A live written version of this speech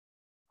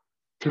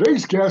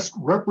Today's guest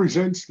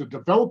represents the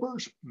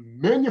developers,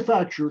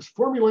 manufacturers,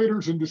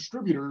 formulators, and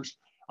distributors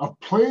of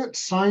plant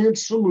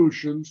science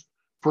solutions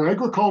for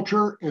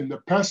agriculture and the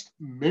pest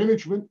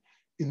management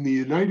in the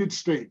United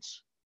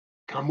States.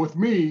 Come with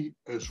me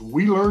as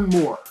we learn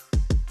more.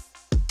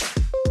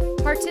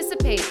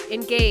 Participate,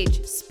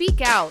 engage,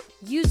 speak out,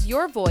 use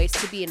your voice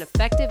to be an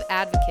effective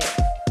advocate.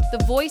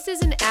 The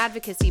Voices in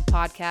Advocacy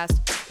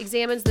podcast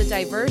examines the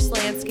diverse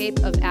landscape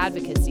of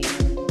advocacy,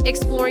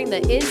 exploring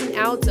the ins and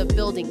outs of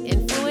building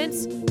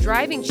influence,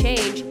 driving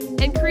change,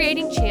 and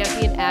creating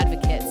champion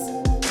advocates.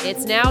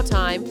 It's now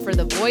time for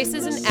the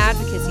Voices in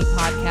Advocacy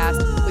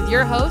podcast with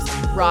your host,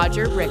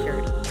 Roger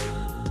Rickard.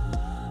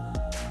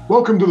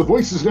 Welcome to the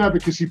Voices in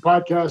Advocacy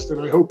podcast,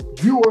 and I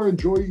hope you are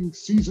enjoying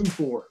season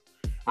 4.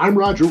 I'm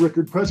Roger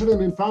Rickard,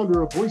 president and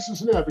founder of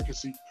Voices in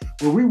Advocacy,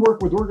 where we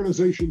work with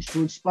organizations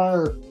to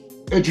inspire,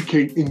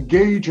 educate,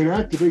 engage, and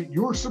activate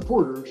your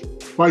supporters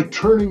by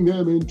turning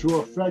them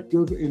into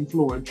effective,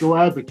 influential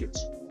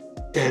advocates.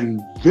 And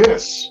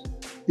this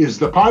is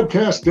the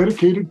podcast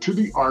dedicated to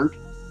the art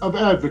of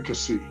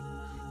advocacy.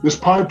 This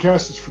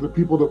podcast is for the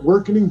people that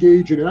work and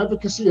engage in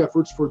advocacy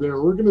efforts for their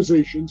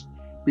organizations,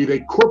 be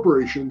they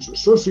corporations,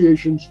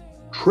 associations,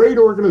 trade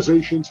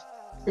organizations,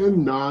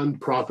 and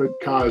nonprofit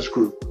cause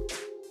group.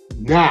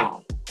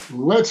 Now,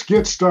 let's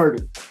get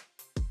started.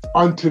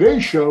 On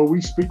today's show,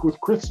 we speak with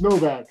Chris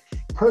Novak,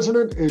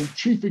 President and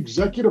Chief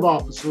Executive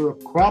Officer of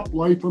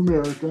CropLife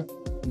America,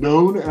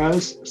 known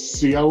as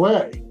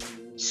CLA.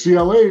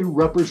 CLA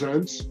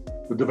represents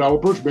the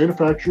developers,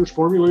 manufacturers,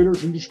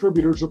 formulators, and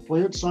distributors of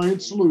plant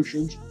science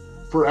solutions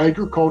for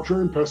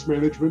agriculture and pest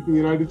management in the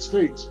United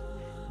States.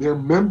 Their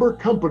member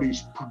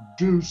companies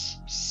produce,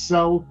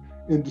 sell,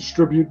 and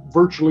distribute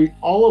virtually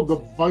all of the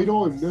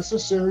vital and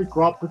necessary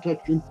crop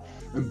protection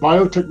and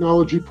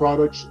biotechnology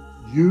products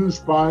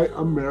used by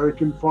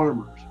American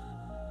farmers.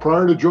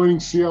 Prior to joining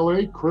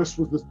CLA, Chris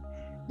was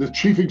the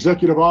Chief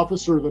Executive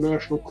Officer of the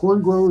National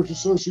Corn Growers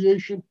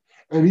Association,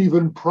 and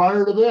even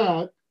prior to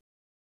that,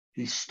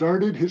 he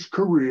started his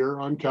career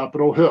on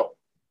Capitol Hill.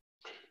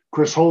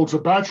 Chris holds a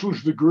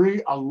bachelor's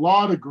degree, a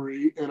law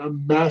degree, and a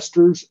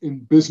master's in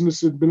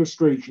business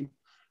administration.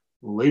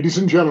 Ladies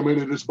and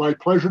gentlemen, it is my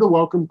pleasure to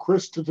welcome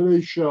Chris to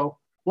today's show.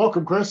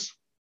 Welcome, Chris.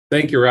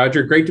 Thank you,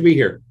 Roger. Great to be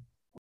here.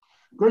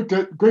 Great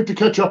to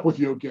catch up with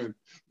you again.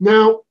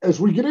 Now, as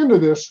we get into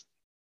this,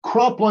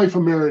 CropLife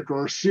America,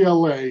 or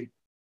CLA,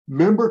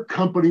 member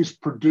companies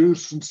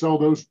produce and sell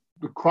the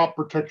crop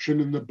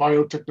protection and the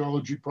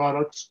biotechnology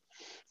products.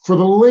 For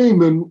the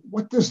layman,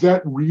 what does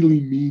that really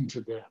mean to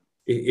them?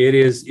 It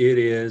is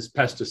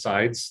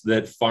pesticides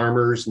that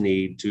farmers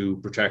need to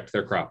protect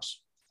their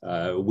crops.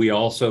 We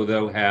also,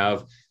 though,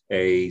 have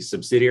a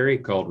subsidiary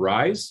called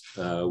RISE,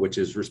 which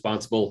is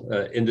Responsible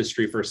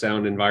Industry for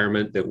Sound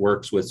Environment, that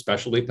works with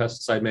specialty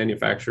pesticide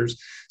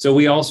manufacturers. So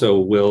we also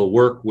will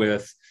work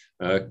with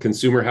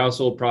consumer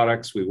household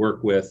products. We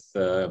work with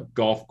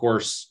golf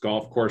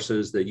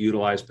courses that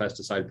utilize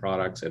pesticide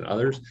products and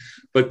others.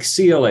 But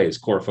CLA's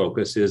core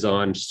focus is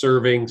on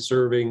serving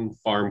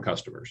farm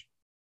customers.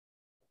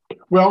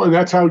 Well, and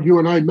that's how you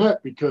and I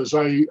met, because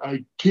I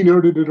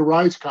keynoted at a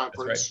RISE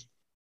conference.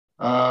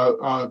 That's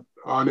right.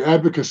 On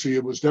advocacy.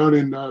 It was down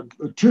in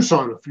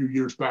Tucson a few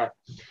years back.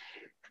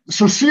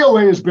 So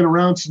CLA has been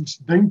around since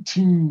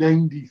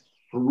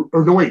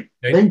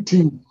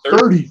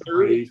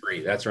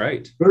 1933. That's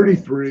right.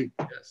 33.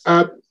 Yes.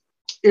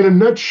 In a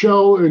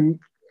nutshell, and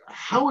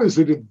how has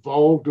it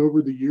evolved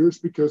over the years?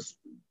 Because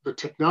the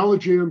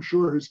technology, I'm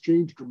sure, has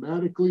changed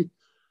dramatically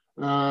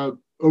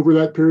over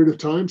that period of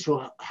time.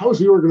 So how has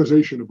the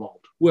organization evolved?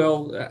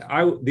 Well,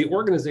 the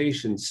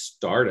organization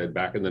started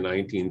back in the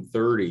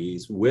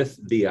 1930s with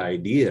the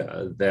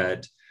idea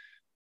that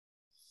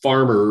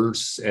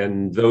farmers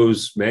and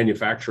those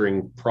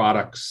manufacturing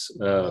products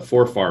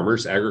for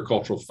farmers,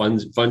 agricultural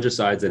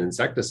fungicides and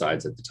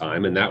insecticides at the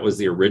time, and that was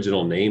the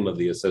original name of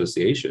the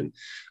association.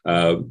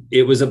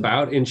 It was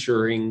about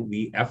ensuring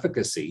the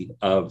efficacy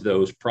of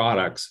those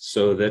products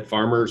so that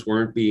farmers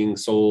weren't being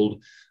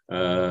sold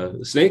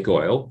snake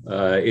oil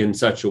in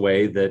such a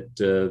way that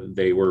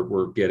they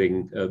were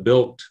getting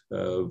built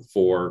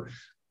for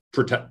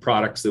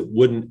products that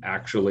wouldn't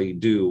actually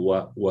do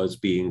what was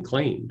being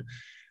claimed.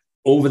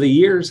 Over the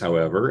years,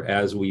 however,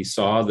 as we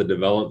saw the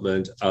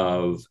development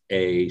of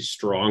a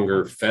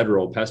stronger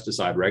federal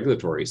pesticide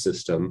regulatory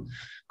system,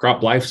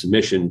 CropLife's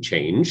mission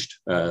changed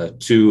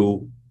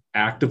to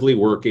actively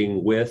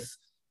working with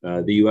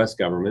the U.S.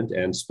 government,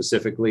 and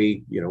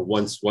specifically,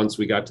 once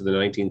we got to the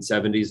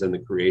 1970s and the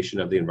creation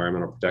of the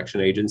Environmental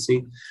Protection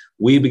Agency,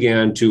 we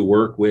began to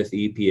work with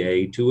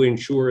EPA to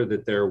ensure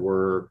that there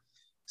were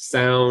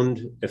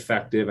sound,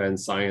 effective, and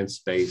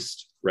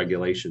science-based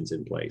regulations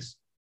in place.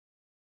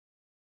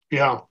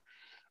 Yeah.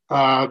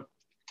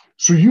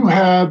 So you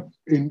have,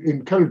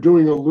 in kind of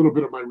doing a little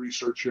bit of my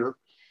research here,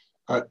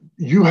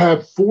 you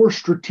have 4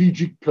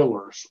 strategic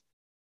pillars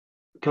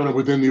kind of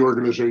within the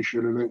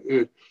organization,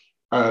 and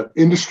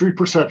industry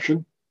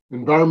perception,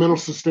 environmental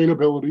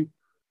sustainability,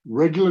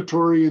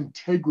 regulatory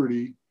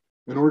integrity,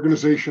 and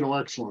organizational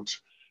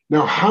excellence.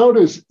 Now, how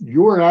does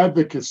your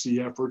advocacy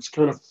efforts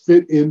kind of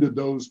fit into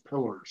those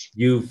pillars?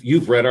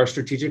 You've read our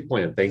strategic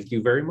plan. Thank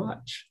you very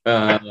much.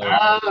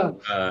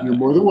 You're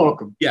more than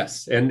welcome.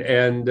 Yes, and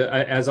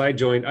as I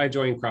joined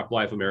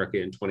CropLife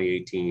America in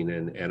 2018,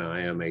 and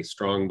I am a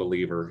strong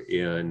believer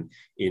in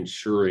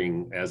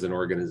ensuring as an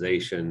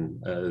organization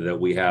that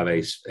we have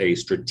a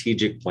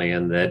strategic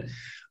plan that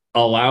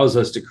allows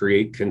us to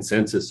create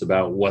consensus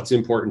about what's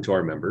important to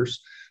our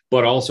members,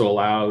 but also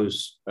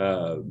allows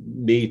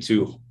me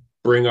to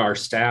bring our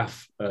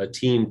staff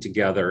team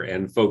together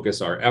and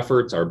focus our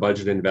efforts, our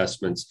budget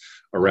investments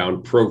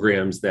around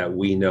programs that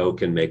we know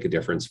can make a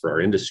difference for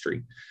our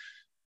industry.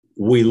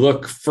 We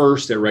look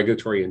first at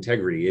regulatory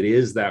integrity. It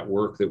is that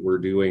work that we're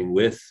doing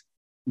with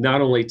not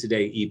only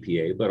today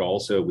EPA, but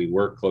also we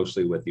work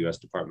closely with the U.S.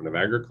 Department of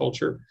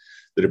Agriculture,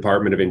 the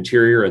Department of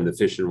Interior and the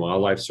Fish and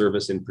Wildlife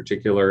Service in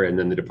particular, and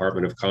then the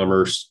Department of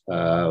Commerce,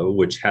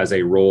 which has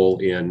a role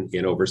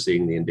in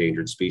overseeing the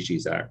Endangered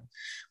Species Act.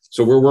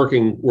 So we're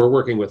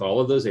working with all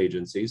of those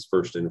agencies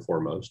first and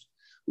foremost.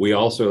 We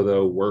also,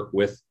 though, work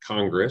with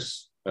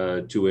Congress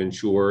to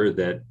ensure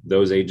that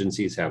those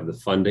agencies have the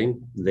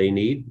funding they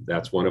need.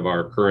 That's one of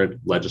our current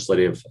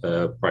legislative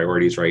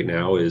priorities right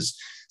now, is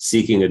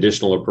seeking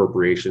additional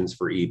appropriations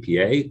for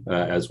EPA,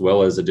 as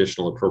well as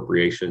additional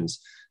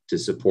appropriations to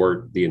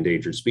support the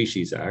Endangered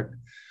Species Act.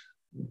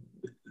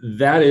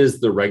 That is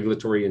the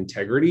regulatory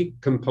integrity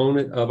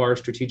component of our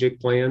strategic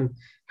plan.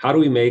 How do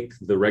we make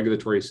the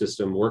regulatory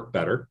system work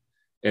better?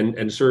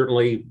 And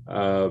certainly,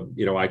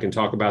 I can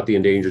talk about the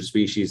Endangered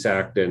Species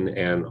Act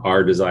and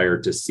our desire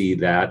to see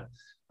that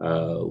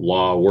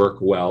law work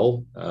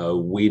well.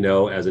 We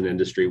know as an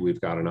industry,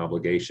 we've got an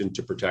obligation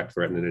to protect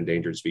threatened and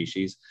endangered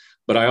species.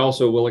 But I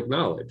also will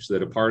acknowledge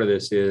that a part of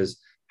this is,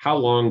 how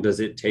long does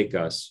it take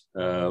us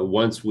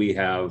once we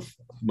have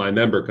my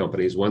member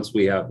companies, once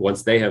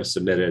they have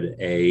submitted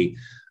a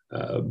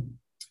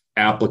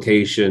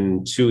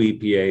application to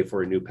EPA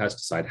for a new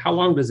pesticide, how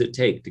long does it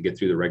take to get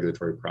through the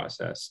regulatory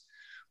process?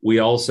 We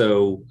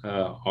also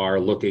are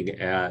looking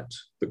at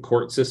the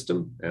court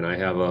system, and I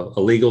have a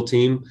legal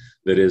team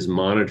that is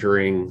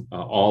monitoring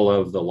all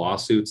of the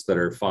lawsuits that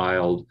are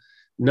filed,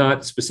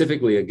 not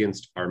specifically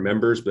against our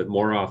members, but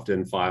more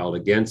often filed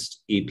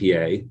against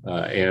EPA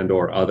and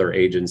or other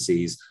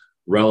agencies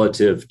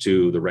relative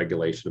to the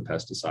regulation of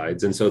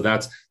pesticides. And so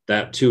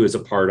that too is a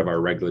part of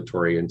our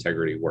regulatory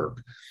integrity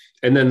work.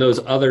 And then those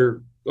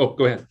other, go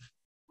ahead.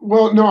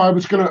 Well, no, I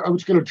was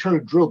gonna try to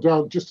drill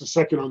down just a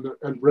second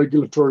on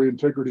regulatory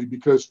integrity,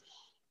 because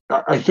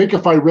I think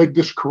if I read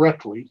this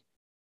correctly,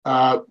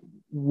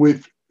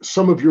 with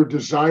some of your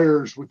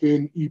desires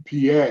within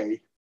EPA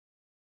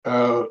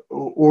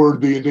or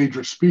the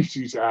Endangered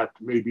Species Act,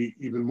 maybe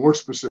even more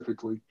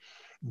specifically,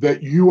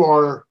 that you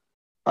are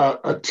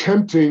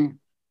attempting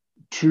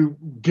to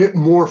get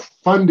more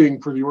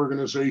funding for the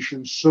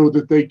organization so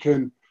that they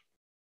can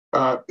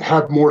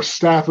have more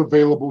staff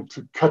available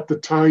to cut the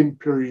time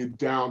period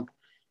down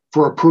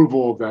for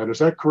approval of that. Is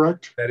that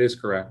correct? That is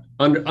correct.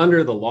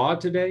 Under the law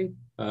today,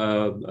 a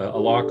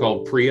law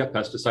called PREA,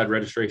 Pesticide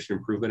Registration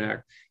Improvement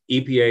Act,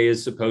 EPA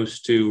is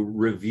supposed to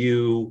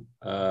review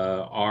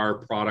our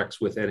products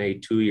within a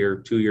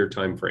two-year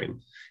time frame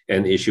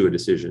and issue a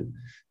decision.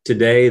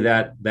 Today,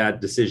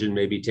 that decision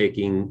may be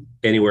taking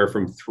anywhere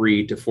from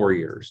 3 to 4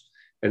 years.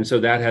 And so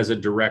that has a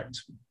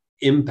direct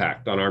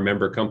impact on our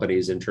member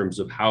companies in terms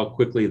of how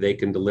quickly they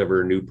can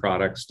deliver new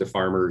products to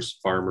farmers,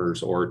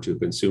 or to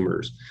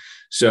consumers.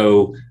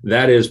 So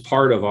that is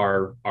part of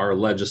our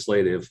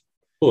legislative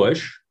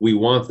push. We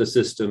want the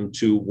system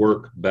to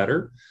work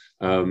better.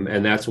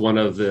 And that's one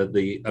of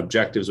the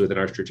objectives within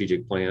our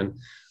strategic plan.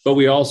 But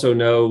we also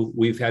know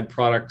we've had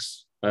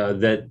products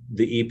that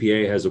the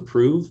EPA has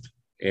approved,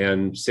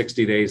 and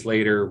 60 days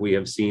later, we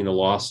have seen a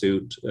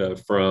lawsuit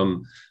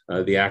from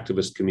the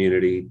activist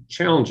community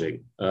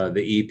challenging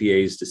the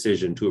EPA's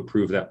decision to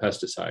approve that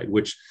pesticide,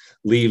 which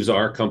leaves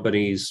our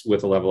companies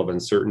with a level of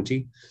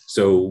uncertainty.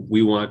 So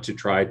we want to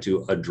try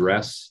to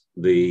address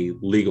the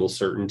legal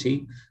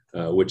certainty,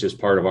 which is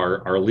part of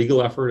our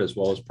legal effort as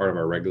well as part of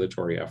our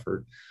regulatory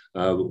effort.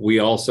 We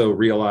also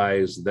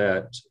realize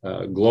that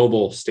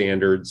global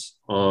standards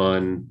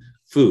on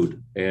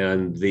food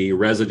and the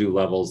residue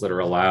levels that are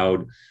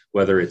allowed,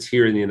 whether it's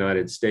here in the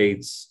United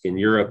States, in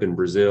Europe, in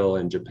Brazil,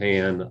 and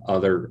Japan,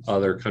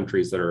 other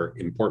countries that are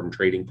important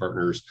trading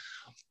partners,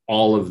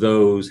 all of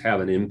those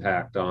have an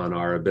impact on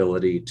our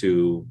ability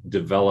to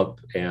develop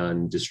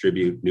and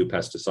distribute new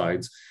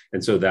pesticides.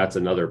 And so that's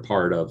another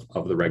part of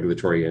the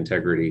regulatory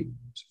integrity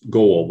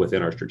goal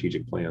within our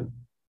strategic plan.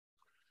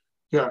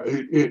 Yeah,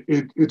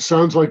 it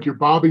sounds like you're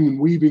bobbing and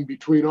weaving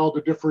between all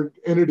the different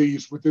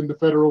entities within the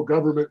federal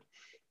government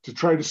to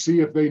try to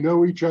see if they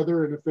know each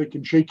other and if they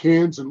can shake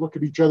hands and look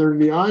at each other in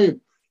the eye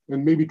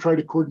and maybe try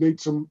to coordinate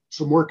some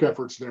work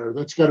efforts there.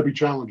 That's got to be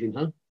challenging,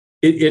 huh?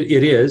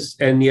 It is,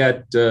 and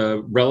yet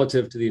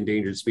relative to the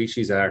Endangered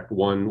Species Act,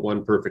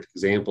 one perfect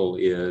example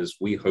is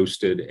we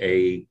hosted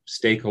a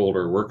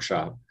stakeholder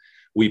workshop.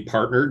 We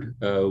partnered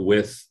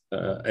with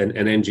an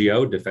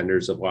NGO,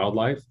 Defenders of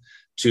Wildlife,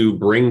 to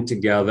bring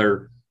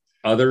together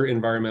other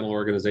environmental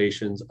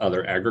organizations,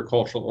 other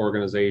agricultural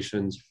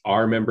organizations,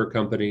 our member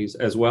companies,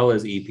 as well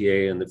as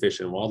EPA and the Fish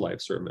and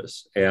Wildlife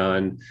Service.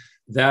 And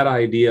that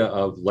idea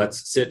of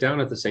let's sit down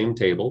at the same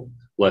table,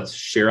 let's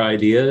share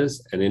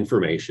ideas and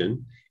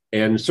information.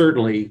 And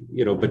certainly,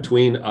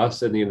 between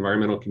us and the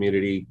environmental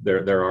community,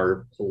 there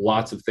are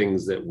lots of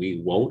things that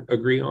we won't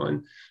agree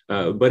on.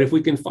 But if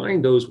we can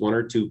find those one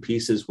or two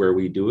pieces where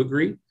we do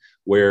agree,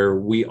 where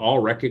we all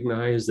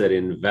recognize that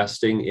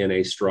investing in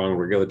a strong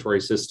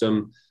regulatory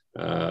system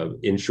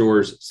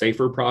ensures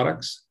safer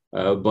products,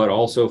 but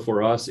also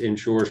for us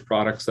ensures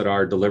products that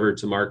are delivered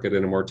to market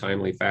in a more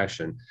timely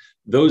fashion.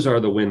 Those are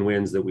the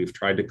win-wins that we've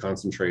tried to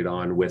concentrate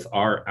on with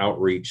our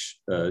outreach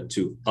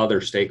to other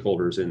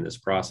stakeholders in this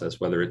process,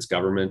 whether it's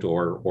government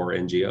or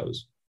NGOs.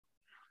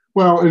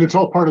 Well, and it's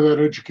all part of that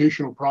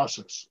educational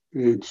process.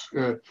 It's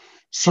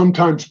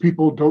sometimes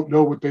people don't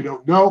know what they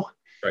don't know,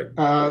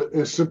 right?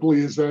 As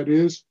simply as that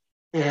is,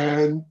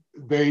 and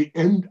they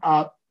end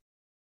up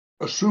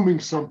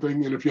assuming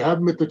something, and if you have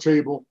them at the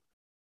table,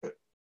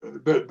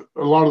 that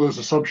a lot of those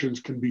assumptions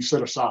can be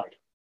set aside.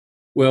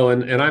 Well,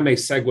 and I may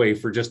segue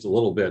for just a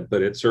little bit,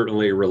 but it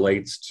certainly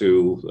relates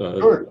to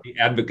Sure. the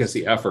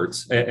advocacy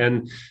efforts.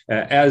 And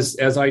as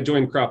I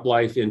joined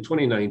CropLife in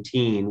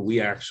 2019,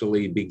 we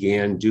actually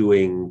began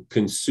doing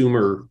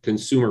consumer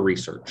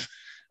research.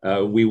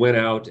 We went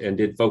out and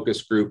did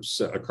focus groups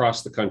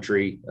across the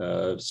country,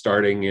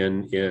 starting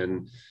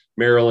in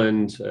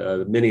Maryland,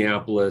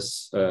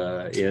 Minneapolis,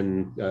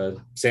 in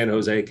San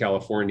Jose,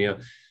 California.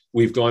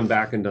 We've gone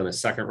back and done a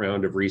second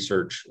round of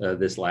research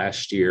this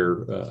last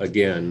year,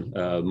 again,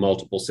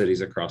 multiple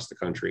cities across the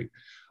country.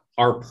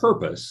 Our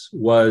purpose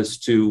was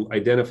to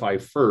identify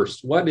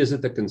first, what is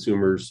it that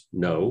consumers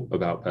know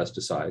about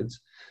pesticides,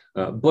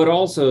 but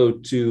also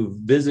to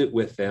visit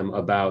with them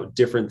about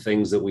different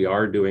things that we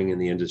are doing in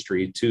the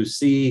industry to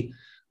see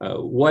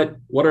what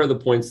are the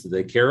points that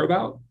they care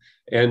about,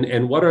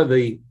 and what are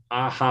the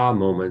aha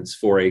moments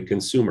for a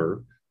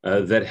consumer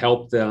that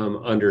help them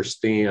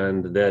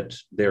understand that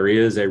there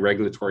is a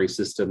regulatory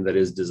system that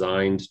is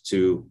designed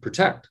to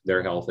protect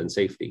their health and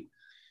safety.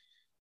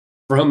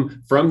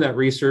 From that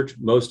research,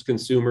 most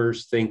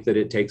consumers think that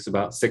it takes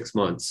about 6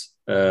 months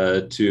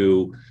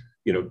to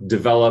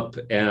develop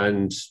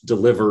and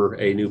deliver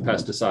a new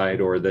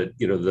pesticide, or that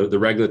the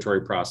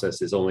regulatory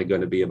process is only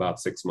going to be about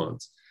 6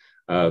 months.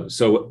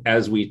 So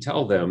as we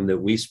tell them that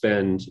we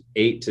spend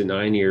 8 to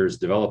 9 years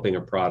developing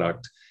a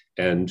product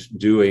and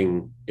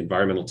doing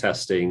environmental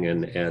testing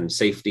and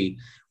safety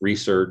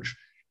research,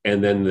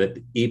 and then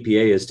the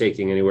EPA is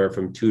taking anywhere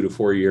from 2 to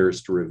 4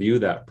 years to review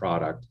that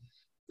product,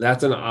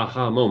 that's an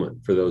aha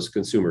moment for those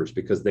consumers,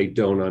 because they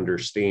don't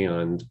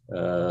understand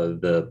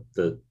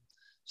the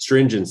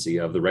stringency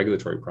of the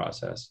regulatory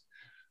process.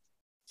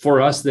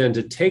 For us then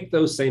to take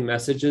those same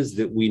messages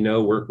that we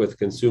know work with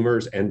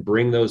consumers and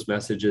bring those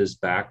messages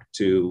back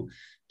to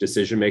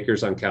decision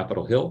makers on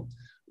Capitol Hill,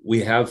 we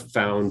have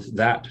found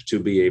that to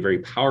be a very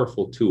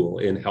powerful tool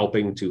in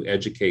helping to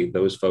educate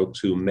those folks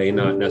who may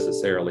not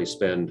necessarily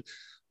spend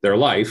their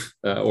life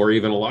or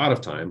even a lot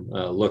of time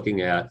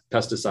looking at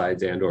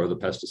pesticides and or the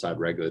pesticide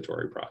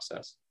regulatory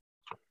process.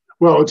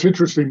 Well, it's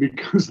interesting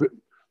because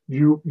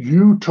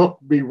you took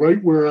me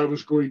right where I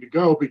was going to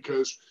go,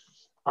 because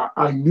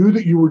I knew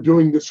that you were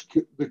doing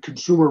the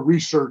consumer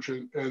research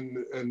and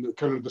the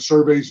kind of the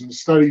surveys and the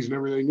studies and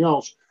everything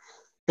else.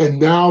 And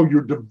now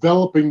you're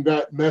developing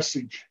that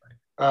message.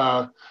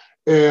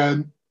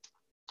 And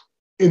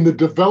in the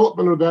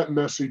development of that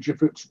message,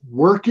 if it's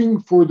working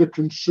for the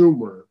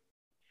consumer,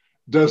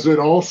 does it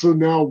also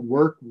now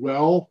work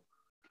well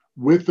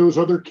with those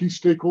other key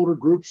stakeholder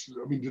groups?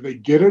 I mean, do they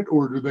get it,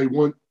 or do they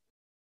want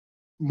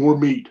more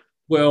meat?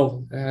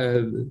 Well,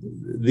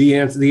 the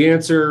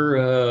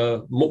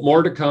answer,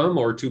 more to come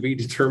or to be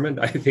determined,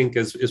 I think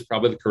is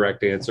probably the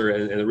correct answer.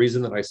 And the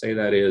reason that I say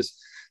that is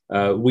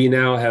we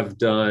now have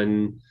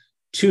done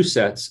 2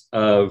 sets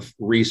of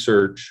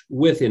research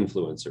with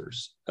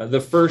influencers.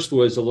 The first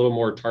was a little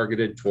more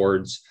targeted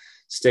towards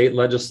state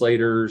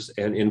legislators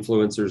and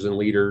influencers and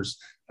leaders.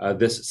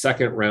 This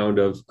second round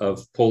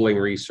of polling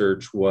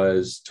research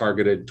was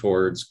targeted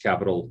towards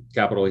Capitol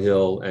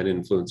Hill and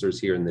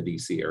influencers here in the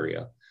DC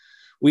area.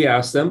 We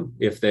asked them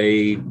if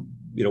they,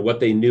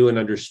 what they knew and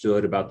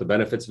understood about the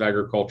benefits of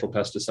agricultural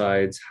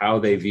pesticides, how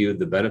they viewed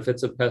the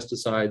benefits of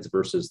pesticides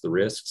versus the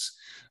risks.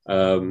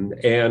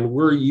 And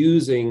we're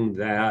using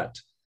that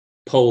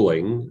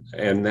polling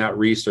and that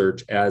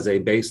research as a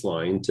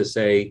baseline to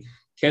say,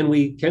 can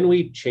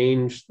we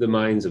change the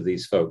minds of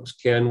these folks?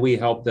 Can we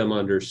help them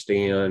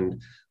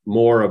understand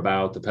more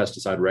about the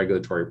pesticide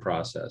regulatory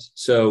process?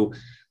 So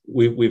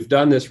we've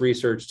done this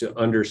research to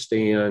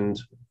understand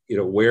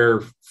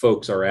where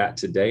folks are at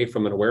today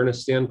from an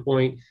awareness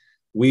standpoint.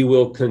 We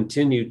will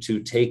continue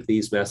to take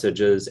these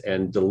messages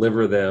and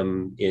deliver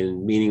them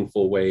in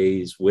meaningful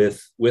ways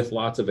with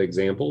lots of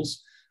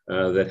examples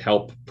that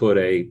help put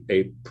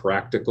a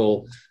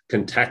practical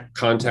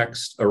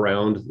context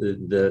around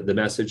the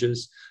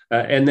messages,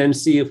 and then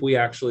see if we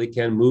actually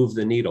can move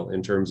the needle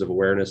in terms of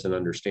awareness and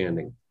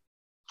understanding.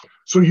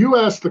 So you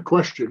asked the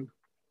question,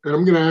 and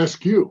I'm going to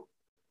ask you,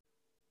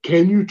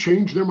 can you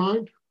change their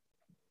mind?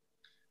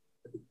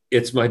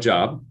 It's my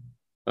job.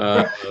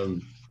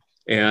 And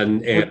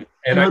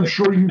I'm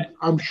sure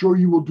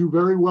you will do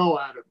very well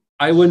at it.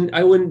 I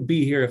wouldn't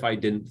be here if I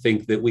didn't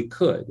think that we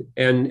could.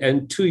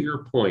 And to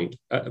your point,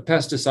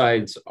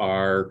 pesticides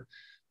are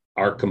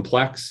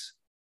complex,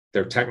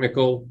 they're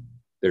technical,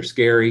 they're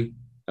scary.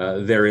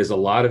 There is a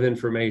lot of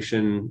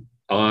information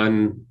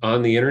on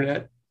the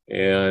internet,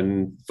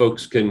 and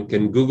folks can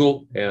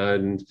Google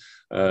and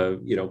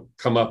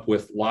come up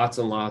with lots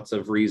and lots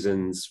of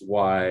reasons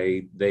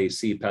why they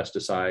see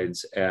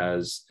pesticides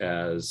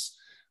as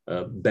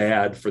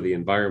bad for the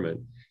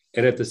environment.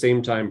 And at the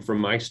same time, from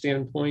my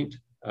standpoint,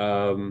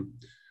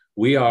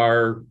 we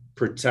are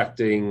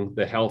protecting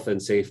the health and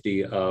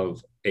safety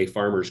of a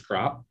farmer's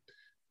crop.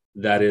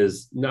 That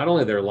is not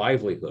only their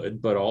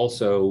livelihood, but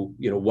also,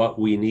 what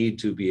we need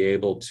to be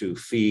able to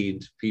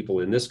feed people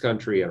in this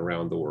country and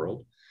around the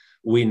world.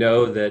 We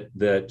know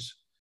that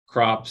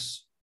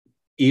crops,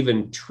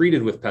 even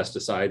treated with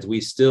pesticides, we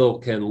still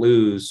can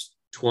lose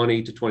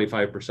 20 to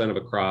 25% of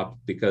a crop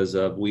because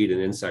of weed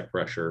and insect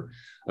pressure.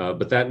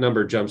 But that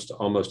number jumps to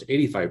almost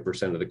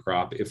 85% of the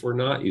crop if we're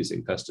not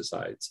using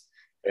pesticides.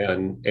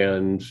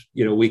 And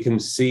we can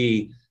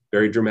see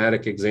very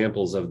dramatic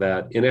examples of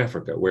that in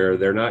Africa, where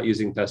they're not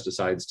using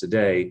pesticides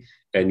today,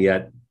 and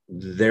yet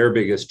their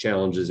biggest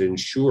challenge is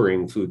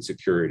ensuring food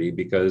security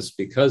because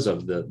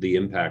of the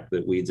impact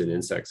that weeds and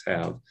insects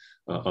have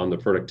on the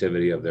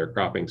productivity of their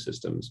cropping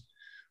systems.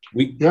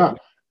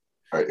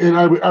 And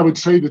I would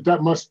say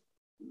that must,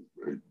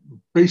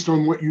 based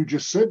on what you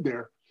just said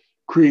there,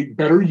 create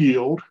better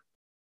yield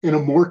and a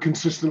more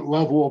consistent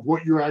level of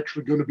what you're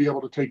actually going to be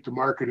able to take to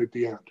market at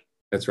the end.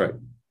 That's right.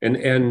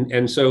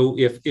 And so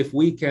if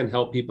we can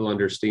help people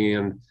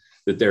understand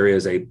that there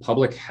is a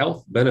public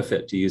health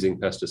benefit to using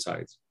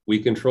pesticides, we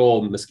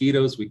control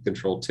mosquitoes, we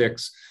control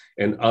ticks,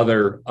 and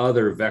other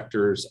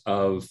vectors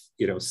of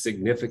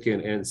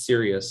significant and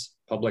serious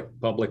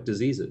public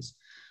diseases.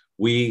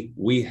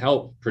 We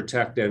help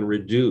protect and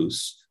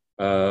reduce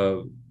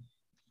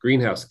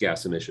greenhouse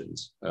gas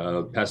emissions.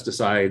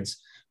 Pesticides,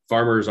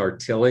 farmers are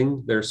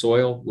tilling their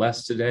soil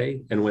less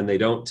today, and when they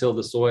don't till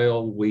the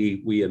soil,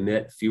 we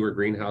emit fewer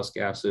greenhouse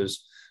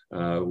gases.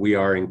 We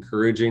are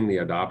encouraging the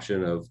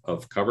adoption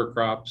of cover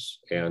crops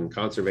and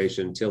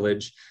conservation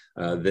tillage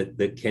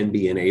that can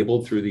be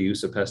enabled through the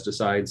use of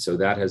pesticides. So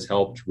that has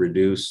helped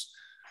reduce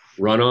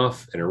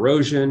runoff and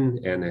erosion,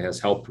 and it has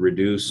helped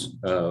reduce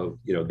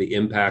the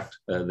impact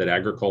that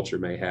agriculture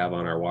may have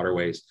on our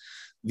waterways.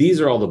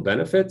 These are all the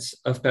benefits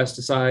of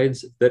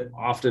pesticides that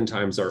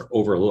oftentimes are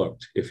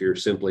overlooked if you're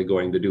simply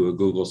going to do a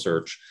Google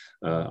search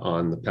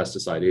on the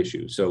pesticide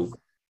issue. So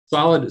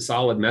solid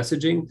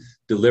messaging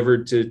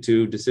delivered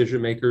to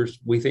decision makers,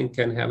 we think,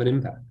 can have an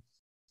impact.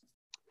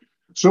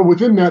 So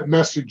within that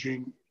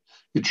messaging,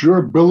 it's your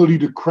ability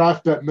to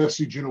craft that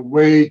message in a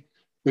way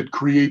that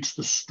creates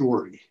the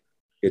story.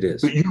 It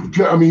is. But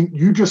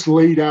you just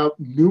laid out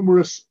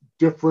numerous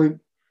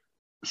different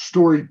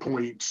story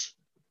points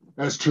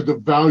as to the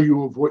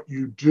value of what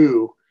you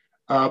do.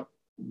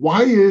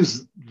 Why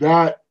is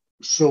that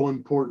so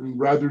important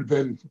rather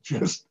than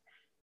just,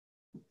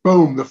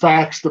 boom, the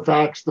facts,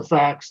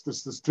 the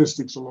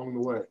statistics along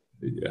the way?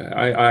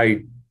 Yeah,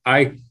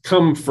 I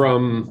come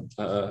from,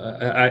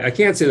 I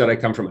can't say that I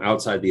come from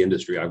outside the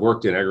industry. I've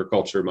worked in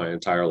agriculture my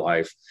entire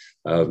life,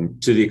 to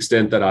the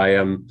extent that I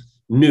am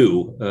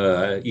new,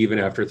 even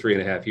after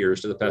 3.5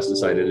 years to the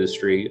pesticide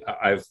industry.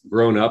 I've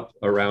grown up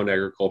around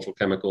agricultural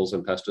chemicals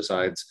and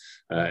pesticides,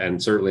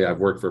 and certainly I've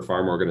worked for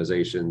farm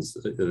organizations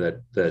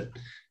that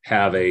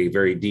have a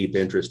very deep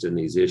interest in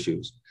these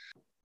issues.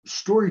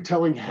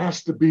 Storytelling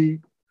has to be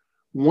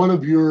one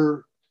of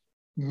your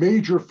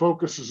major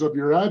focuses of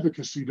your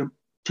advocacy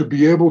to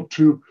be able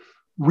to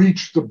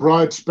reach the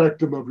broad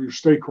spectrum of your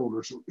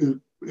stakeholders.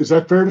 Is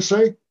that fair to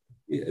say?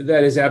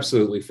 That is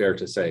absolutely fair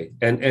to say.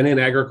 And in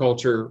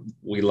agriculture,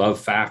 we love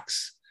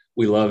facts,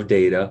 we love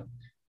data.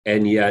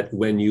 And yet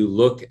when you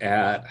look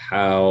at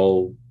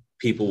how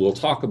people will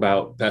talk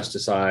about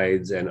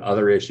pesticides and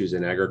other issues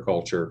in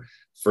agriculture,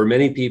 for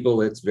many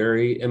people, it's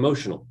very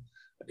emotional.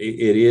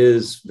 It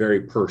is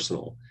very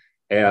personal.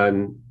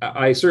 And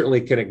I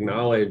certainly can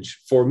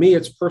acknowledge, for me,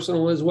 it's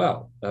personal as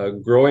well.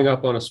 Growing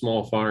up on a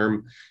small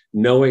farm,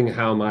 knowing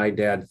how my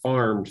dad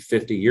farmed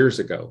 50 years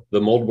ago, the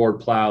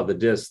moldboard plow, the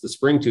disc, the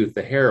spring tooth,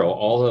 the harrow,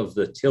 all of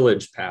the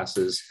tillage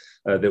passes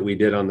that we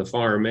did on the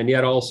farm, and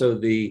yet also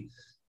the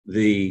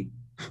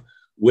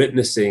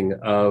witnessing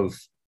of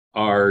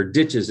our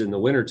ditches in the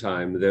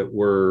wintertime that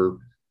were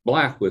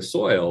black with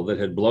soil that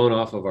had blown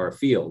off of our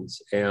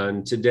fields.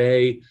 And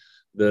today,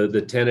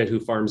 the tenant who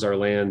farms our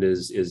land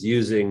is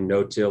using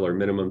no-till or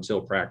minimum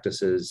till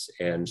practices.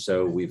 And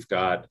so we've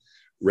got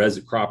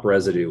crop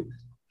residue.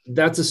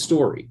 That's a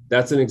story.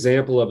 That's an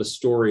example of a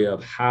story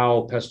of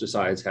how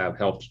pesticides have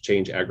helped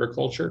change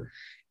agriculture.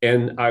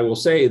 And I will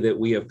say that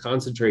we have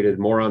concentrated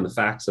more on the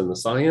facts and the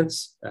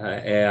science,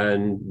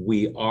 and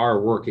we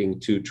are working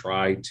to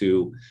try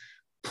to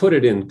put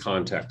it in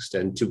context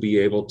and to be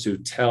able to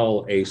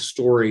tell a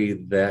story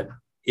that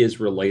is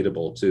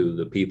relatable to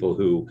the people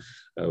who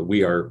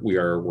we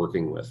are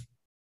working with.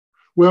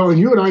 Well, and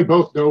you and I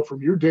both know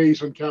from your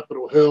days on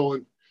Capitol Hill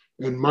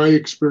and my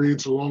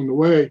experience along the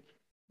way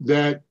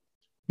that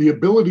the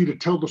ability to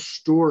tell the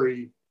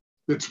story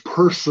that's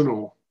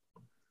personal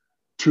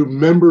to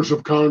members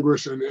of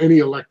Congress and any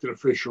elected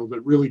official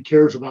that really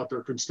cares about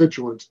their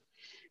constituents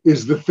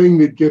is the thing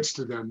that gets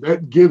to them.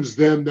 That gives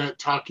them that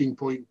talking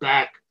point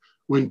back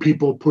when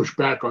people push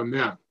back on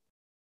them.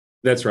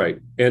 That's right.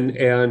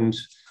 And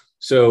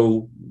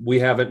so we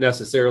haven't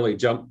necessarily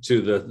jumped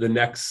to the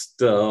next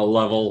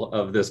level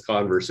of this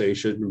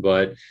conversation,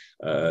 but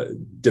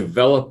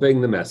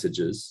developing the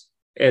messages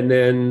and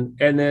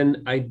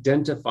then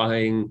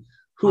identifying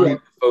who are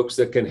the folks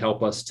that can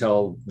help us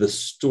tell the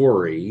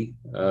story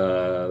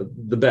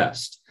the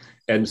best.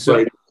 And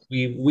so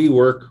we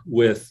work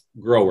with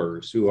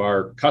growers who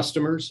are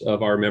customers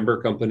of our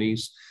member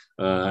companies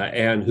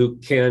and who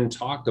can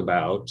talk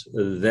about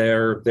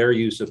their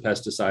use of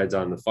pesticides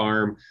on the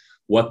farm,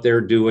 what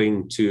they're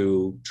doing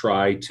to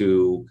try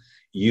to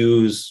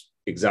use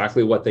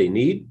exactly what they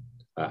need,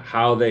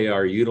 how they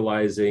are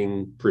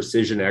utilizing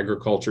precision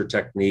agriculture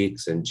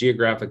techniques and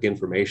geographic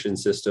information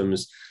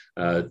systems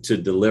to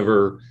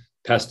deliver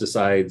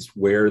pesticides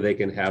where they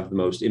can have the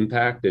most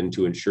impact and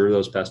to ensure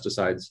those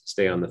pesticides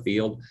stay on the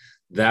field.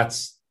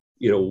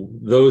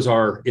 Those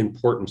are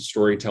important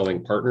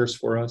storytelling partners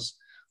for us.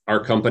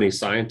 Our company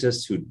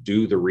scientists who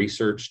do the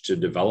research to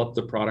develop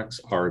the products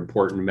are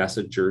important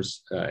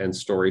messengers and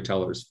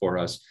storytellers for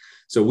us.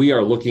 So we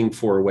are looking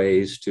for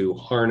ways to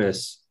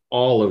harness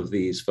all of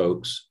these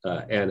folks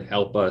and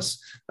help us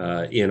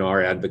in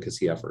our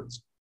advocacy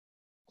efforts.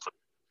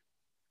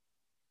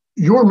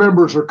 Your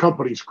members are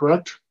companies,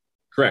 correct?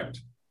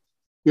 Correct.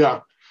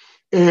 Yeah.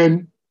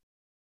 And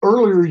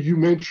earlier you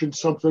mentioned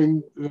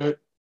something that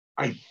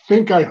I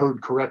think I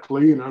heard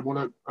correctly, and I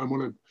want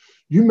to.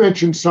 You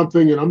mentioned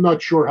something, and I'm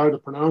not sure how to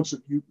pronounce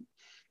it.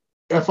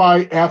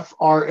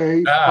 FIFRA.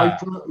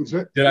 Is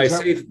it? Did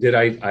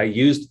I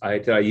use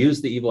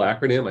the evil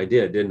acronym? I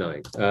did, didn't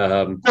I?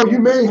 Well, you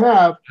may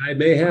have. I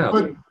may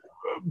have.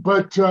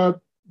 But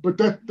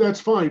that's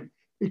fine.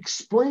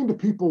 Explain to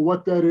people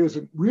what that is,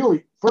 and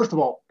really, first of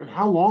all, and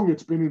how long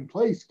it's been in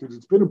place, because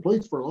it's been in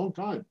place for a long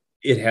time.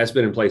 It has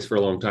been in place for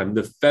a long time.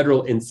 The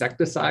Federal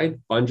Insecticide,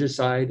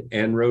 Fungicide,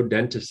 and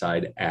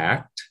Rodenticide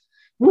Act.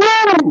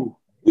 Woo!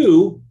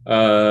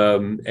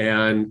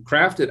 And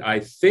crafted, I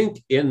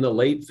think, in the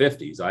late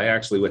 50s. I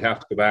actually would have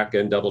to go back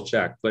and double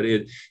check, but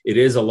it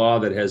is a law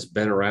that has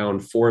been around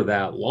for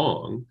that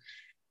long.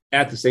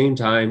 At the same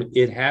time,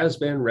 it has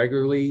been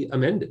regularly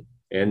amended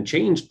and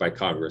changed by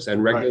Congress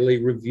and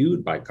regularly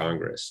reviewed by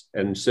Congress.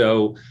 And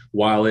so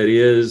while it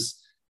is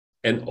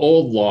an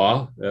old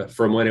law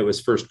from when it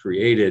was first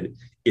created,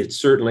 it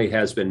certainly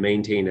has been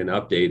maintained and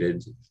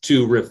updated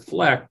to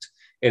reflect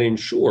and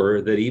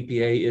ensure that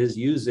EPA is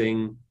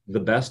using the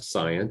best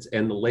science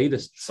and the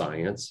latest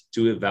science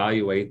to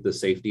evaluate the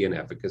safety and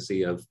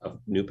efficacy of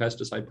new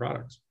pesticide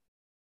products.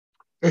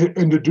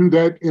 And to do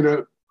that in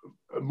a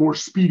more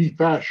speedy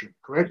fashion,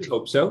 correct? I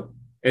hope so.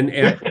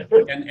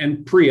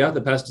 And PREA,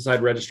 the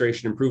Pesticide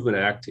Registration Improvement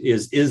Act,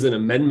 is an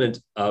amendment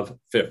of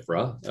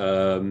FIFRA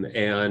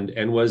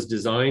and was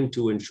designed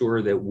to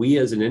ensure that we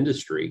as an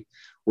industry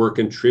were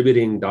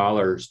contributing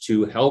dollars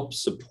to help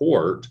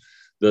support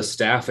the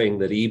staffing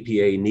that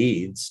EPA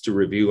needs to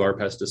review our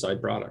pesticide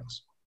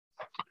products.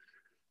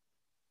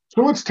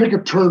 So let's take a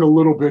turn a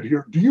little bit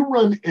here. Do you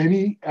run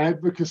any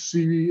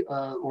advocacy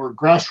or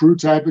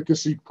grassroots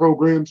advocacy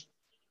programs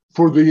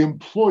for the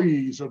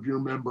employees of your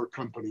member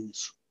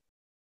companies?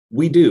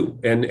 We do.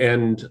 And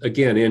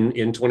again,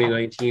 in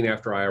 2019,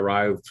 after I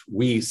arrived,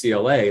 we,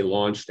 CLA,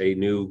 launched a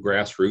new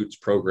grassroots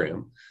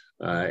program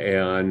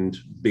and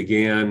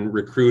began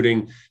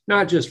recruiting,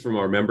 not just from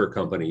our member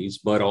companies,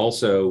 but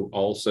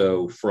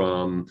also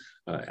from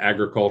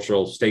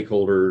agricultural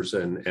stakeholders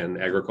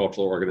and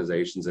agricultural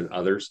organizations and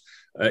others.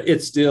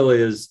 It still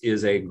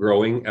is a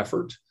growing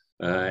effort,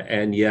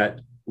 and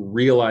yet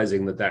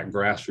realizing that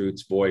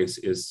grassroots voice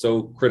is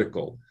so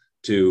critical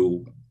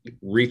to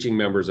reaching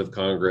members of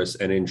Congress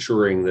and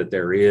ensuring that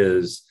there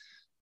is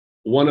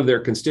one of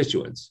their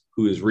constituents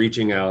who is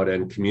reaching out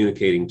and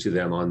communicating to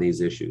them on these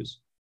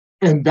issues.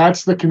 And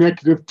that's the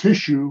connective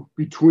tissue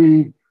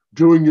between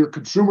doing your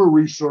consumer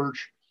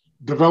research,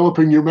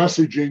 developing your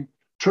messaging,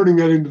 turning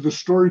that into the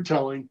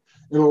storytelling,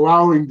 and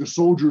allowing the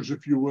soldiers,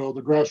 if you will,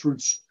 the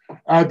grassroots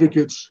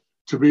advocates,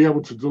 to be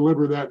able to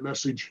deliver that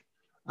message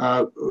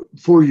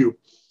for you.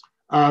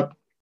 How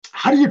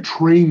do you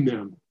train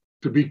them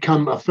to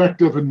become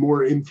effective and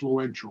more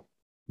influential?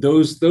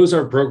 Those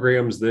are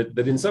programs that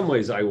in some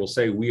ways I will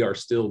say we are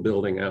still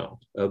building out.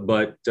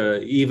 But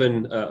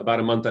even about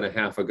a month and a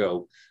half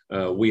ago,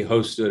 we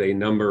hosted a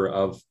number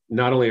of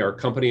not only our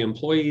company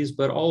employees,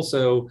 but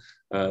also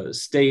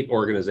state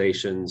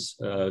organizations,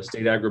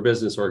 state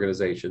agribusiness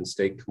organizations,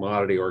 state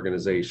commodity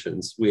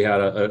organizations. We had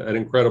an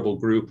incredible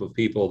group of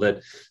people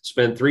that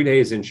spent 3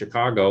 days in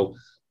Chicago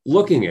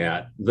looking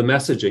at the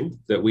messaging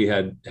that we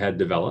had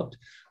developed,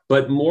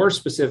 but more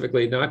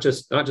specifically, not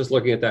just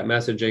looking at that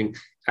messaging,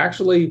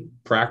 actually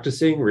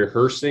practicing,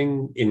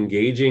 rehearsing,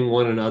 engaging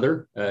one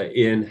another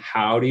in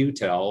how do you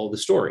tell the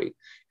story,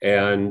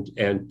 and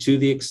to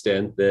the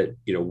extent that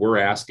we're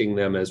asking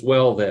them as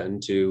well then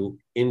to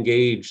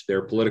engage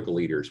their political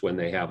leaders when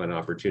they have an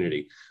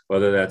opportunity,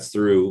 whether that's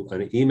through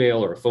an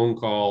email or a phone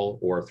call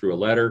or through a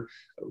letter.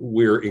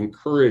 We're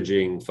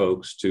encouraging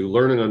folks to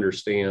learn and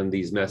understand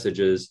these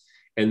messages,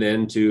 and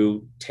then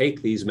to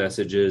take these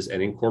messages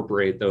and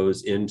incorporate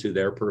those into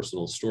their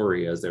personal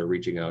story as they're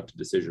reaching out to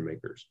decision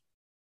makers.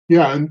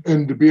 Yeah,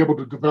 and to be able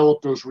to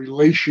develop those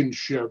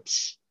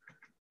relationships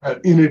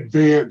in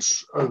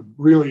advance of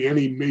really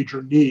any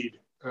major need,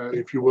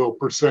 if you will,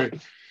 per se.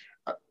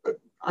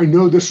 I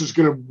know this is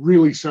going to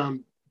really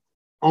sound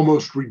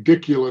almost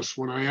ridiculous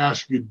when I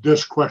ask you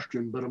this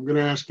question, but I'm going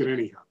to ask it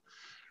anyhow.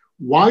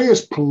 Why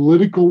is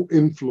political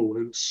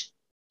influence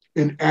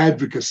and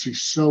advocacy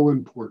so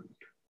important?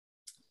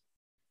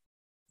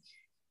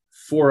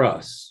 For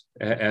us,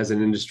 as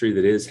an industry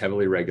that is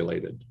heavily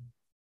regulated,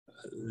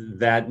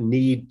 that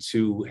need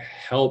to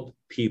help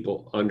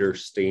people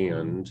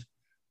understand,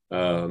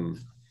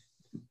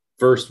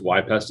 first,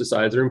 why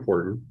pesticides are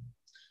important,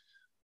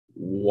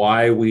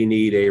 why we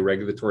need a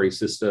regulatory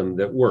system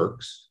that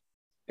works.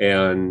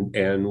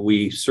 And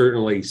we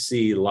certainly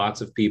see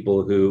lots of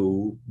people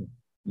who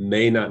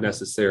may not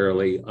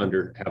necessarily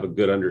have a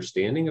good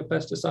understanding of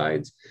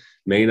pesticides,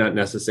 may not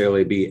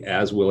necessarily be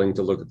as willing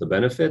to look at the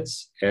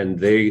benefits, and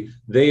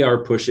they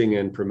are pushing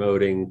and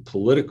promoting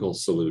political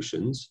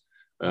solutions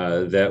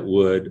that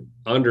would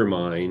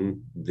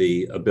undermine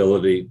the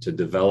ability to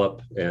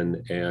develop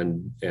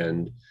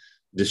and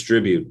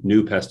distribute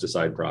new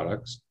pesticide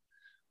products.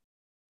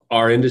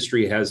 Our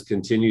industry has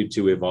continued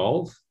to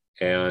evolve,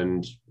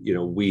 and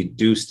we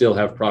do still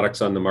have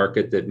products on the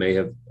market that may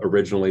have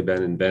originally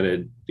been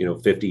invented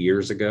 50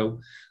 years ago.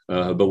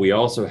 But we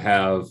also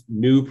have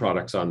new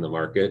products on the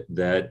market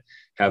that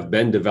have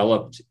been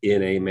developed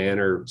in a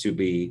manner to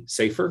be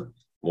safer,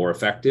 more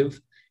effective.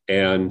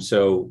 And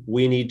so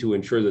we need to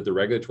ensure that the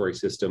regulatory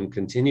system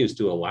continues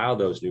to allow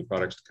those new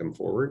products to come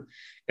forward.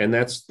 And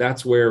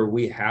that's where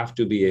we have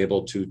to be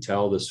able to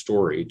tell the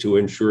story to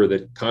ensure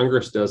that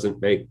Congress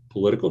doesn't make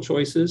political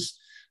choices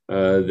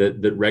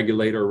that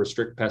regulate or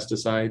restrict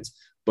pesticides,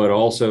 but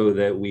also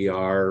that we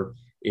are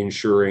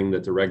ensuring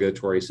that the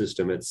regulatory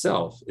system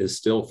itself is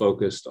still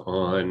focused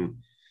on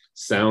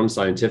sound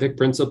scientific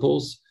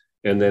principles.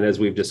 And then, as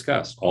we've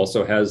discussed,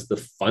 also has the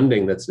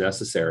funding that's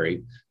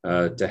necessary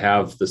to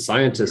have the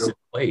scientists in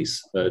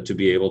place to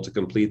be able to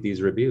complete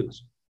these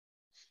reviews.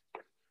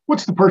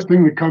 What's the first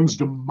thing that comes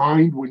to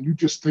mind when you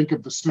just think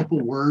of the simple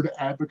word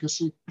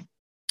advocacy?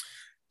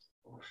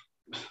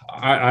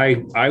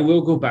 I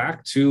will go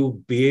back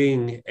to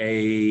being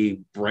a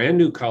brand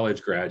new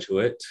college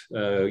graduate,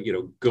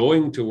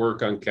 going to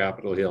work on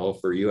Capitol Hill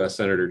for U.S.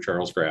 Senator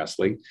Charles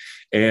Grassley,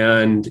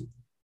 and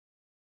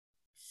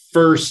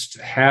first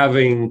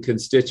having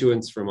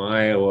constituents from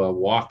Iowa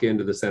walk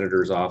into the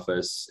senator's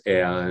office,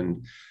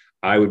 and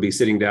I would be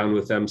sitting down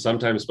with them,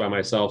 sometimes by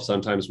myself,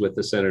 sometimes with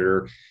the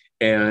senator,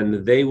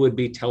 and they would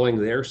be telling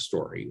their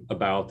story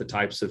about the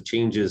types of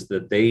changes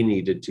that they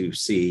needed to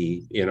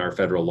see in our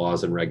federal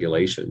laws and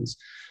regulations.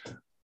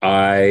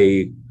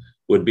 I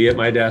would be at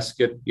my desk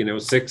at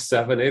 6,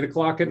 7, 8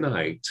 o'clock at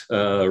night,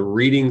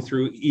 reading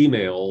through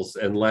emails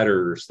and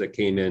letters that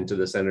came into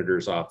the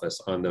senator's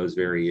office on those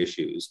very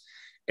issues.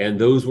 And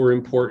those were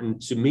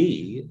important to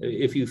me.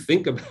 If you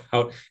think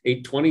about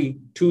a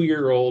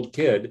 22-year-old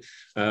kid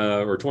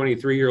or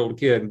 23-year-old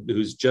kid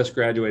who's just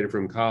graduated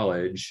from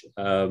college,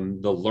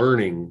 the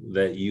learning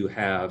that you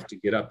have to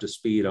get up to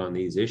speed on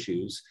these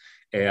issues,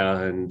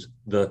 and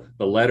the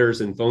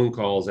letters and phone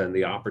calls and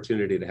the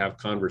opportunity to have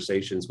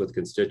conversations with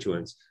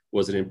constituents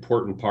was an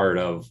important part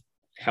of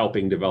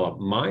helping develop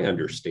my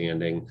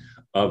understanding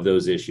of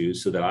those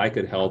issues so that I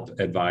could help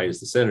advise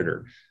the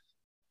senator.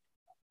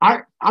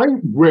 I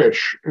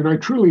wish, and I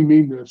truly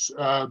mean this,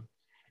 I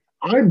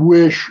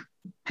wish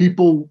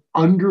people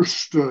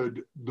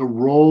understood the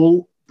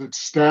role that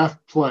staff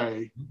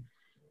play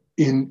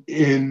in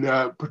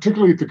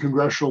particularly at the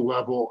congressional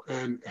level,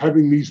 and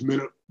having these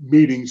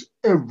meetings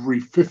every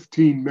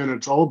 15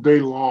 minutes all day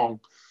long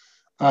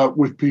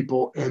with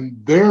people, and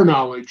their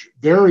knowledge,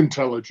 their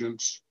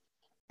intelligence,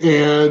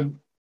 and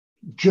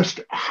just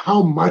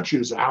how much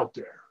is out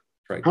there,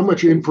 right. How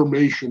much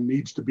information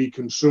needs to be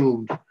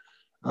consumed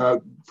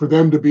for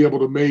them to be able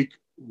to make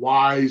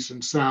wise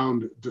and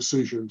sound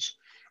decisions.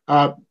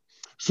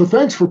 So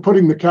thanks for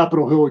putting the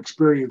Capitol Hill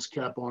experience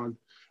cap on.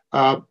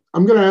 I'm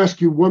going to ask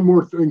you one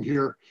more thing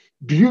here.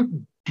 Do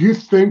you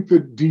think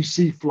that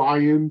DC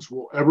fly-ins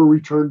will ever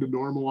return to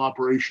normal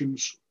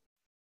operations?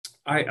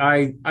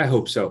 I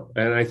hope so,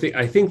 and I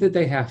think that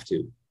they have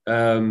to.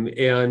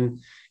 And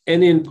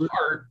in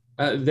part,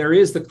 there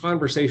is the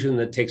conversation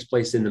that takes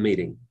place in the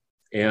meeting,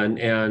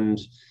 and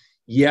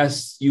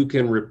yes, you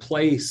can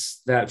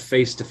replace that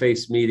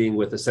face-to-face meeting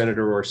with a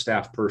senator or a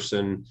staff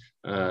person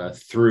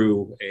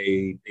through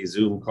a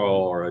Zoom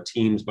call or a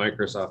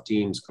Microsoft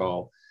Teams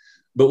call.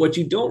 But what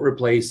you don't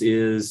replace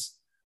is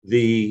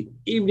the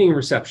evening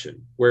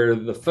reception, where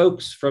the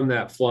folks from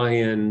that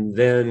fly-in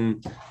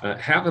then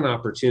have an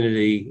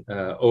opportunity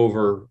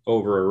over a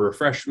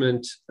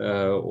refreshment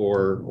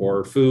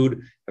or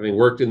food. Having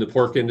worked in the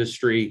pork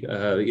industry,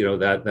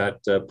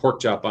 that pork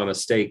chop on a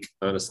stick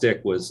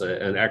was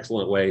an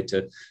excellent way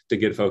to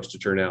get folks to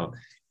turn out.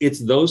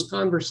 It's those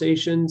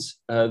conversations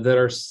that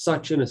are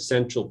such an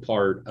essential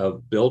part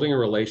of building a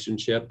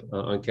relationship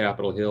on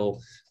Capitol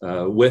Hill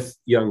with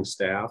young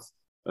staff.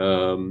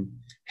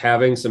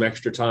 Having some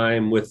extra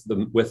time with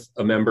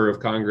a member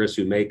of Congress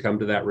who may come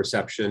to that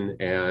reception,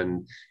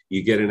 and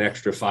you get an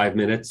extra 5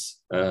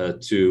 minutes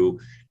to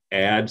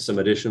add some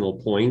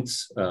additional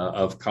points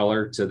of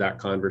color to that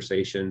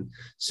conversation.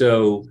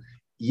 So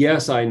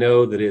yes, I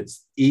know that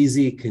it's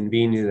easy,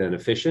 convenient, and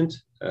efficient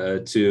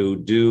to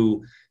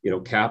do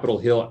Capitol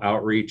Hill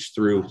outreach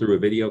through a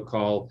video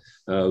call.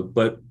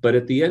 But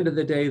at the end of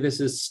the day, this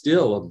is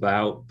still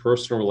about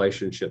personal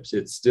relationships.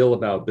 It's still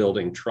about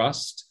building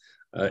trust.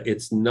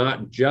 It's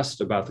not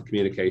just about the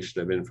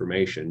communication of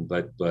information,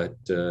 but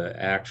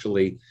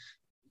actually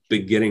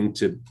beginning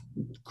to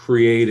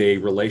create a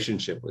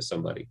relationship with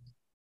somebody.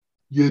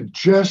 You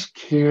just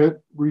can't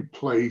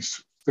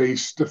replace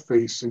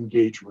face-to-face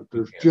engagement.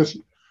 There's just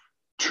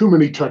too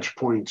many touch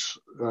points.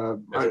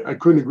 I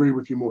couldn't agree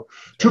with you more.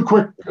 Two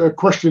quick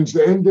questions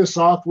to end this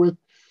off with.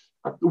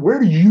 Where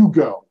do you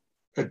go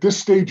at this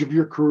stage of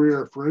your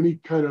career for any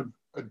kind of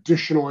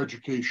additional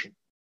education?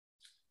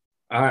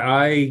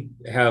 I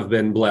have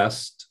been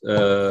blessed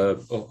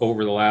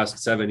over the last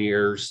 7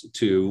 years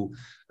to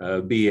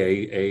be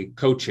a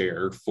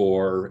co-chair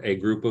for a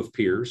group of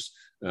peers.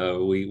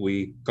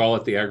 We call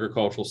it the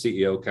Agricultural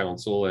CEO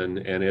Council,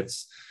 and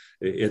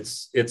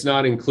it's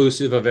not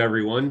inclusive of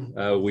everyone.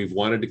 We've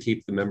wanted to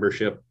keep the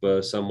membership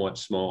somewhat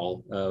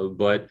small,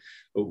 but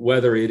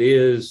whether it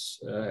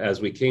is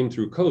as we came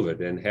through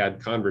COVID and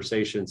had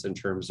conversations in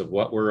terms of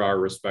what were our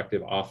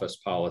respective office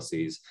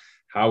policies,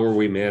 how are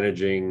we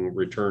managing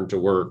return to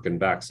work and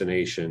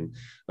vaccination?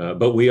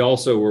 But we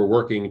also were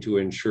working to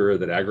ensure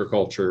that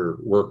agriculture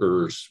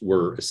workers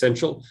were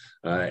essential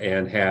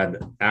and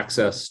had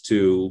access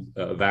to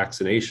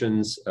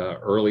vaccinations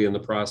early in the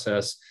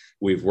process.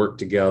 We've worked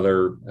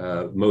together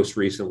most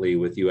recently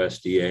with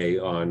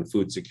USDA on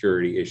food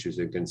security issues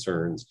and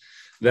concerns.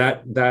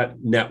 That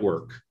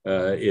network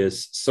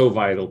is so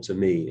vital to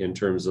me in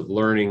terms of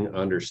learning,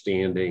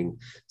 understanding,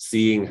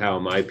 seeing how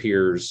my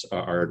peers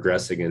are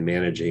addressing and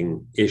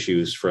managing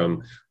issues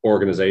from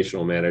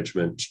organizational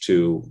management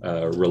to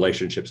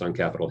relationships on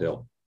Capitol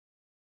Hill.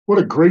 What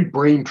a great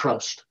brain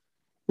trust.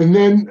 And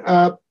then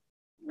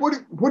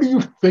what do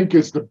you think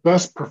is the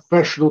best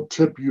professional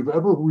tip you've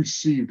ever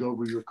received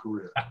over your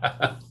career?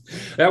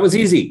 That was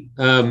easy.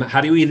 How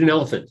do you eat an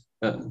elephant?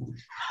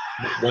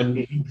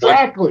 One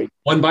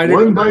bite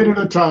at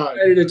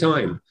a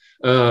time.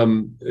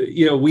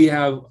 We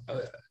have,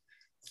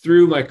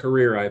 through my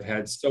career, I've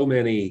had so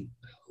many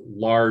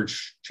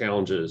large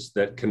challenges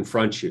that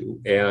confront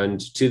you. And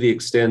to the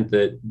extent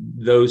that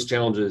those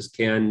challenges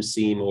can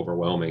seem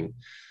overwhelming,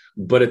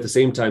 but at the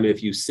same time,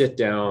 if you sit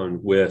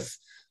down with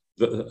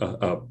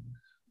the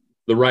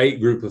right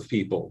group of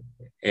people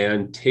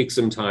and take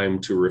some time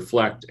to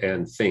reflect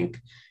and think,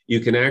 you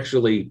can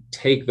actually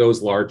take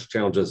those large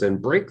challenges and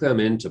break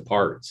them into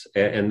parts.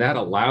 And that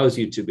allows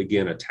you to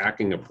begin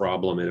attacking a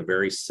problem in a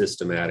very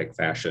systematic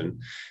fashion.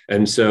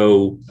 And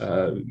so,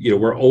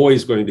 we're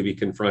always going to be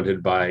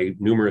confronted by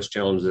numerous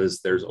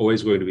challenges. There's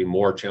always going to be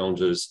more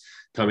challenges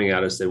coming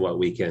at us than what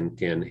we can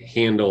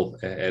handle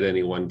at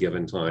any one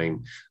given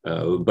time.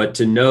 But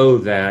to know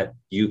that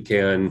you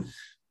can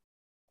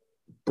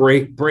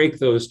break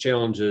those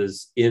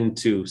challenges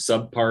into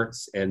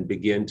subparts and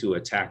begin to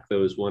attack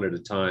those one at a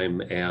time.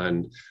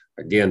 And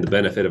again, the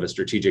benefit of a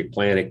strategic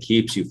plan, it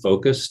keeps you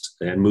focused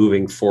and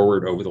moving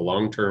forward over the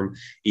long term,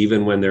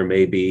 even when there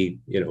may be,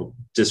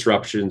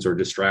 disruptions or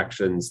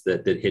distractions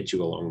that hit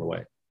you along the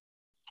way.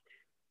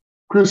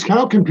 Chris,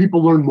 how can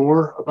people learn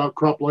more about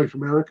CropLife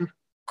America?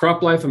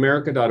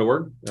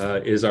 CropLifeAmerica.org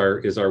is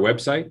our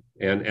website.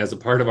 And as a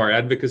part of our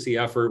advocacy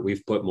effort,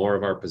 we've put more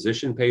of our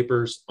position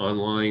papers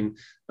online.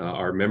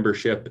 Our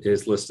membership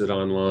is listed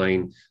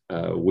online.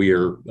 We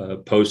are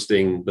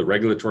posting the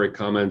regulatory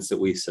comments that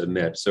we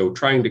submit. So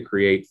trying to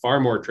create far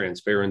more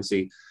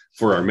transparency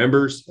for our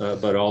members,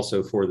 but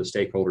also for the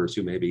stakeholders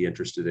who may be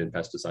interested in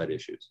pesticide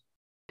issues.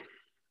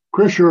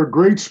 Chris, you're a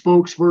great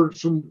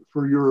spokesperson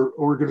for your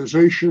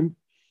organization.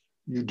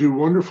 You do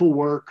wonderful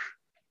work.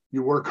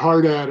 You work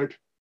hard at it.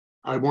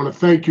 I want to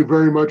thank you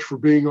very much for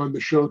being on the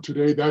show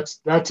today.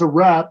 That's a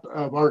wrap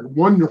of our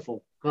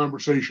wonderful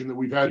conversation that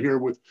we've had here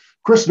with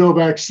Chris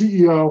Novak,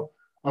 CEO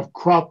of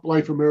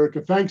CropLife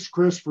America. Thanks,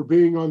 Chris, for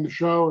being on the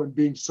show and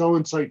being so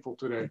insightful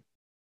today.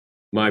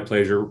 My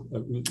pleasure.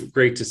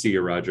 Great to see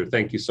you, Roger.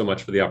 Thank you so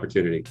much for the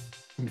opportunity.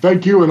 And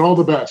thank you, and all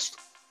the best.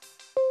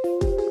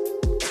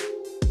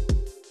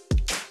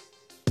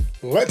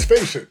 Let's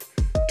face it,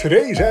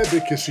 Today's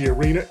advocacy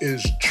arena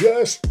is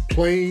just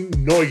plain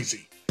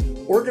noisy.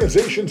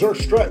 Organizations are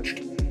stretched.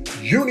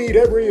 You need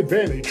every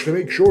advantage to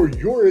make sure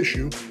your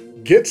issue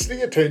gets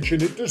the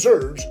attention it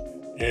deserves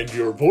and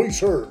your voice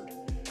heard.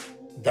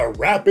 The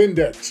RAP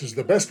Index is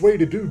the best way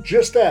to do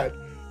just that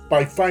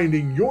by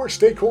finding your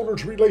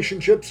stakeholders'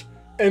 relationships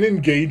and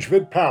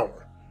engagement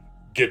power.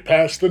 Get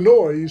past the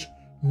noise.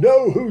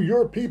 Know who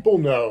your people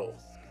know.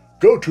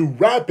 Go to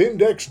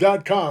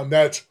rapindex.com.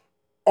 That's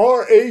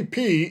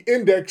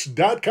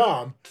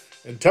rapindex.com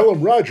and tell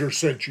them Roger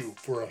sent you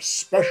for a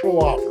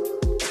special offer.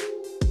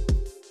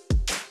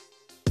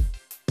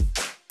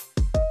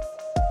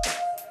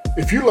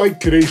 If you like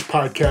today's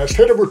podcast,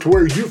 head over to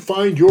where you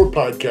find your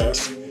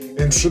podcasts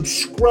and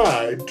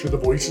subscribe to the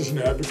Voices in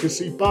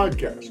Advocacy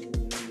podcast.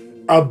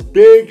 A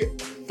big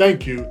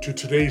thank you to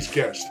today's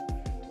guest.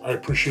 I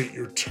appreciate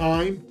your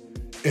time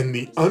and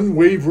the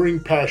unwavering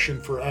passion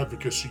for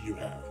advocacy you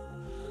have.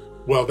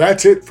 Well,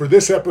 that's it for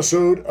this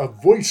episode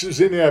of Voices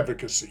in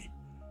Advocacy.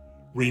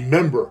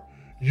 Remember,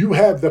 you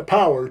have the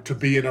power to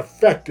be an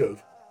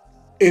effective,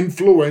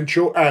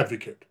 influential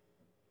advocate.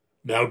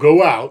 Now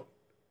go out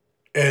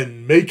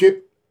and make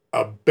it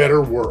a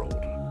better world.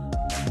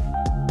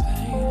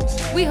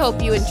 We hope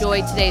you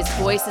enjoyed today's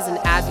Voices in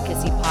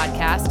Advocacy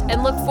podcast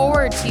and look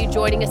forward to you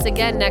joining us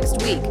again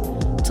next week.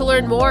 To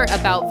learn more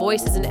about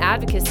Voices in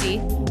Advocacy,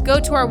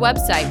 go to our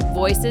website,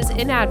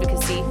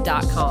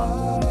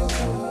 voicesinadvocacy.com.